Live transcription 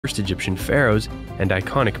first Egyptian pharaohs and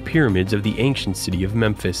iconic pyramids of the ancient city of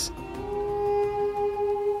Memphis.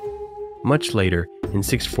 Much later, in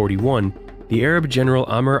 641, the Arab general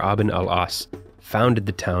Amr ibn al-As founded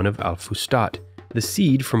the town of Al-Fustat, the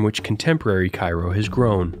seed from which contemporary Cairo has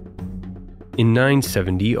grown. In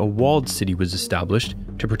 970, a walled city was established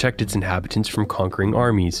to protect its inhabitants from conquering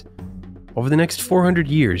armies. Over the next 400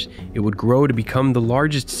 years, it would grow to become the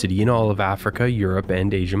largest city in all of Africa, Europe,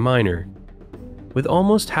 and Asia Minor. With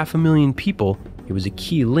almost 500,000 people, it was a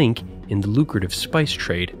key link in the lucrative spice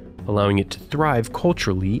trade, allowing it to thrive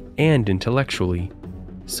culturally and intellectually.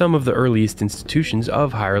 Some of the earliest institutions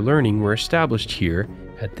of higher learning were established here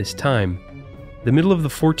at this time. The middle of the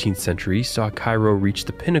 14th century saw Cairo reach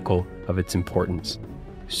the pinnacle of its importance.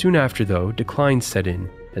 Soon after, though, decline set in,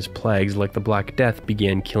 as plagues like the Black Death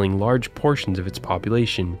began killing large portions of its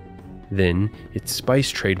population. Then, its spice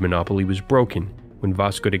trade monopoly was broken when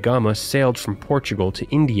Vasco da Gama sailed from Portugal to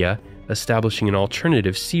India, establishing an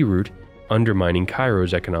alternative sea route, undermining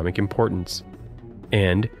Cairo's economic importance.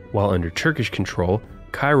 And, while under Turkish control,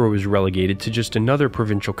 Cairo was relegated to just another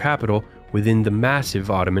provincial capital within the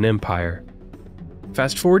massive Ottoman Empire.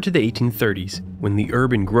 Fast forward to the 1830s, when the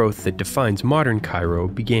urban growth that defines modern Cairo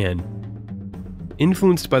began.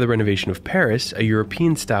 Influenced by the renovation of Paris, a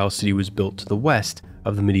European-style city was built to the west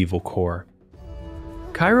of the medieval core.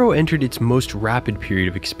 Cairo entered its most rapid period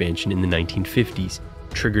of expansion in the 1950s,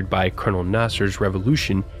 triggered by Colonel Nasser's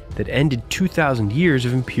revolution that ended 2,000 years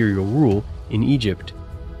of imperial rule in Egypt.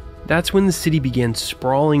 That's when the city began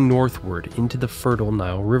sprawling northward into the fertile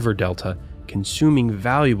Nile River delta, consuming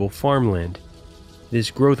valuable farmland.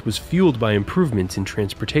 This growth was fueled by improvements in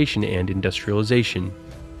transportation and industrialization.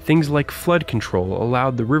 Things like flood control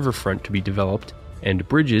allowed the riverfront to be developed, and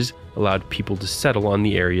bridges allowed people to settle on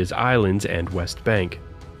the area's islands and West Bank.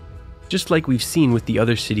 Just like we've seen with the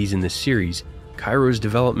other cities in this series, Cairo's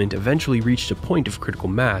development eventually reached a point of critical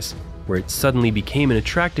mass, where it suddenly became an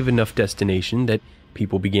attractive enough destination that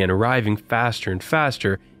people began arriving faster and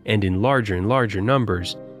faster and in larger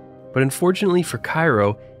numbers. But unfortunately for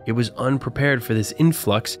Cairo, it was unprepared for this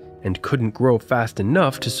influx and couldn't grow fast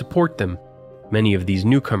enough to support them. Many of these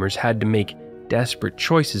newcomers had to make desperate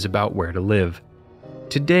choices about where to live.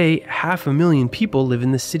 Today, 500,000 people live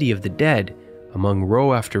in the city of the dead, among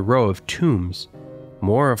row after row of tombs.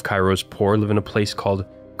 More of Cairo's poor live in a place called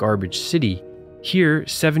Garbage City. Here,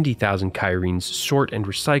 70,000 Cairenes sort and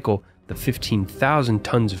recycle the 15,000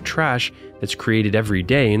 tons of trash that's created every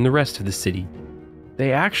day in the rest of the city.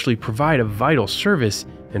 They actually provide a vital service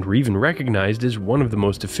and were even recognized as one of the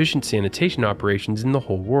most efficient sanitation operations in the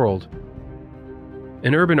whole world.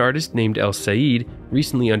 An urban artist named El Said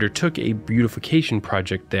recently undertook a beautification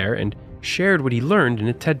project there and shared what he learned in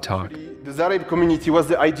a TED Talk. The Zareb community was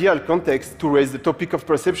the ideal context to raise the topic of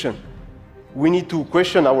perception. We need to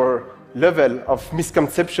question our level of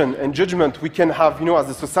misconception and judgment we can have, as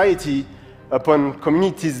a society upon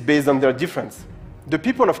communities based on their difference. The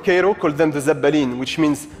people of Cairo call them the Zabbalin, which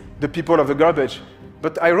means the people of the garbage.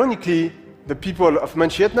 But ironically, the people of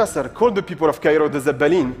Manshiat Nasser call the people of Cairo the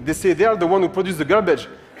Zabbalin. They say they are the one who produce the garbage,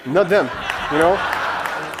 not them,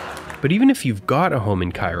 But even if you've got a home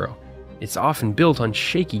in Cairo, it's often built on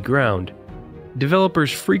shaky ground.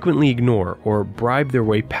 Developers frequently ignore or bribe their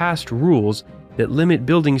way past rules that limit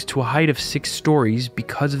buildings to a height of 6 stories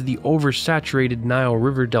because of the oversaturated Nile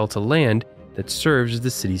River Delta land that serves as the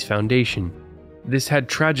city's foundation. This had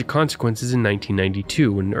tragic consequences in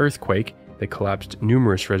 1992 when an earthquake that collapsed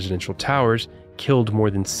numerous residential towers killed more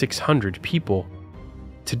than 600 people.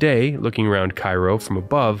 Today, looking around Cairo from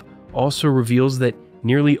above also reveals that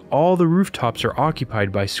nearly all the rooftops are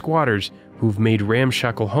occupied by squatters who've made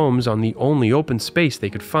ramshackle homes on the only open space they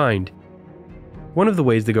could find. One of the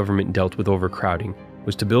ways the government dealt with overcrowding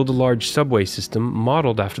was to build a large subway system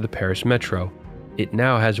modeled after the Paris metro. It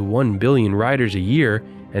now has 1 billion riders a year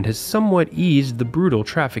and has somewhat eased the brutal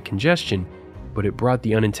traffic congestion, but it brought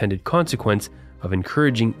the unintended consequence of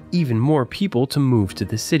encouraging even more people to move to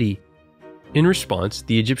the city. In response,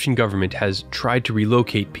 the Egyptian government has tried to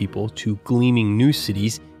relocate people to gleaming new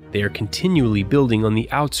cities they are continually building on the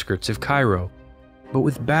outskirts of Cairo. But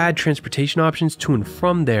with bad transportation options to and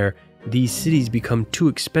from there, these cities become too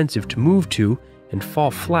expensive to move to and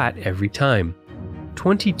fall flat every time.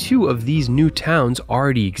 22 of these new towns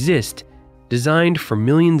already exist. Designed for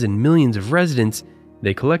millions and millions of residents,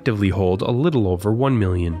 they collectively hold a little over 1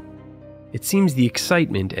 million. It seems the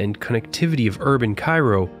excitement and connectivity of urban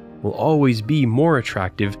Cairo will always be more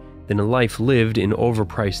attractive than a life lived in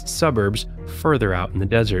overpriced suburbs further out in the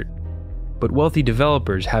desert. But wealthy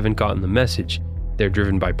developers haven't gotten the message. They're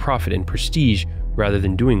driven by profit and prestige rather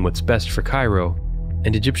than doing what's best for Cairo.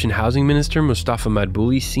 And Egyptian Housing Minister Mustafa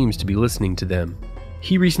Madbouli seems to be listening to them.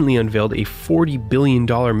 He recently unveiled a $40 billion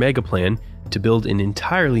mega plan to build an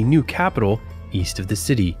entirely new capital east of the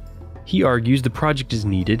city. He argues the project is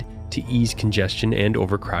needed to ease congestion and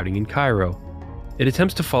overcrowding in Cairo. It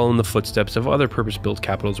attempts to follow in the footsteps of other purpose-built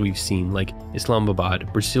capitals we've seen like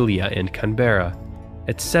Islamabad, Brasilia, and Canberra.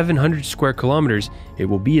 At 700 square kilometers, it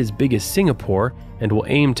will be as big as Singapore and will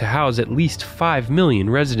aim to house at least 5 million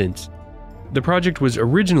residents. The project was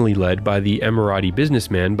originally led by the Emirati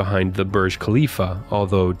businessman behind the Burj Khalifa,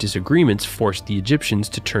 although disagreements forced the Egyptians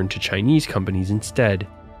to turn to Chinese companies instead.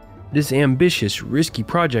 This ambitious, risky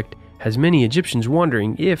project has many Egyptians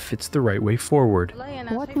wondering if it's the right way forward.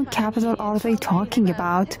 What new capital are they talking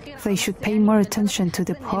about? They should pay more attention to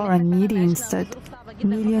the poor and needy instead.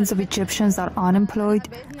 Millions of Egyptians are unemployed,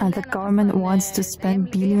 and the government wants to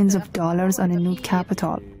spend billions of dollars on a new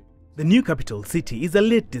capital. The new capital city is a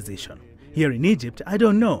late decision. Here in Egypt, I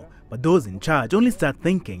don't know, but those in charge only start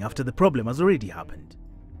thinking after the problem has already happened.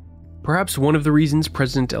 Perhaps one of the reasons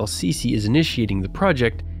President El-Sisi is initiating the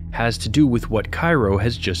project has to do with what Cairo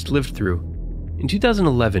has just lived through. In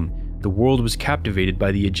 2011, the world was captivated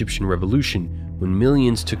by the Egyptian revolution when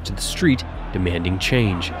millions took to the street demanding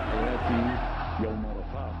change.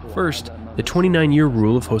 First, the 29-year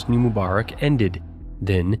rule of Hosni Mubarak ended.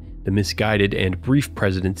 Then, the misguided and brief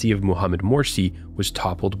presidency of Mohamed Morsi was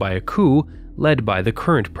toppled by a coup led by the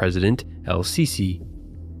current president, El-Sisi.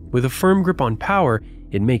 With a firm grip on power,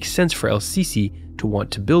 it makes sense for El-Sisi to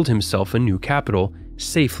want to build himself a new capital,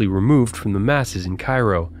 safely removed from the masses in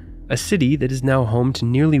Cairo, a city that is now home to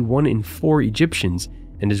nearly 1 in 4 Egyptians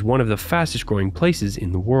and is one of the fastest growing places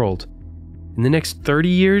in the world. In the next 30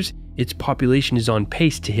 years, its population is on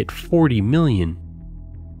pace to hit 40 million.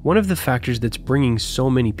 One of the factors that's bringing so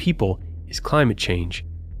many people is climate change.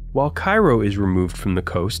 While Cairo is removed from the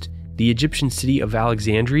coast, the Egyptian city of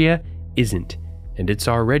Alexandria isn't, and it's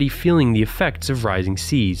already feeling the effects of rising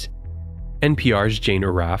seas. NPR's Jane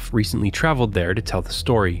Araf recently traveled there to tell the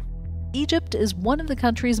story. Egypt is one of the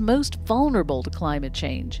countries most vulnerable to climate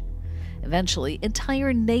change. Eventually,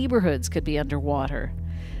 entire neighborhoods could be underwater.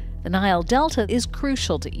 The Nile Delta is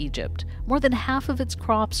crucial to Egypt. More than half of its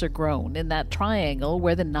crops are grown in that triangle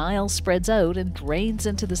where the Nile spreads out and drains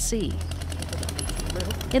into the sea.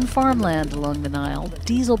 In farmland along the Nile,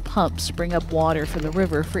 diesel pumps bring up water from the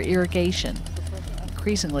river for irrigation.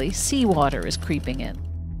 Increasingly, seawater is creeping in.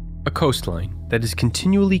 A coastline that is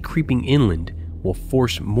continually creeping inland will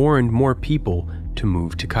force more and more people to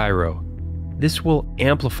move to Cairo. This will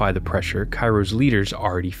amplify the pressure Cairo's leaders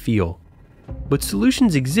already feel. But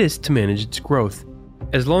solutions exist to manage its growth.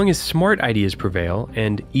 As long as smart ideas prevail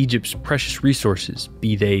and Egypt's precious resources,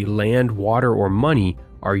 be they land, water, or money,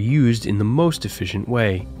 are used in the most efficient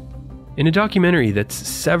way. In a documentary that's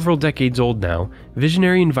several decades old now,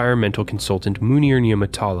 visionary environmental consultant Munir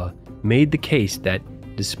Niamatollah made the case that,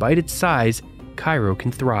 despite its size, Cairo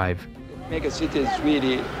can thrive. Megacities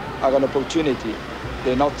really are an opportunity.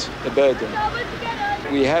 They're not a burden.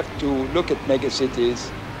 We have to look at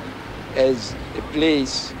megacities as a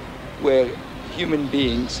place where human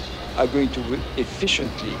beings are going to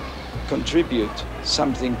efficiently contribute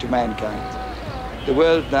something to mankind. The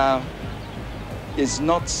world now is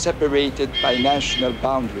not separated by national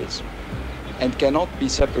boundaries and cannot be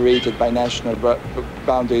separated by national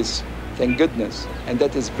boundaries, thank goodness. And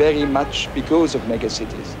that is very much because of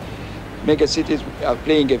megacities. Megacities are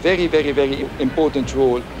playing a very, very, very important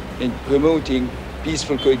role in promoting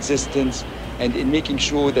peaceful coexistence and in making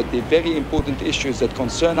sure that the very important issues that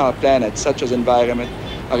concern our planet, such as environment,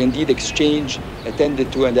 are indeed exchanged,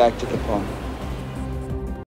 attended to, and acted upon.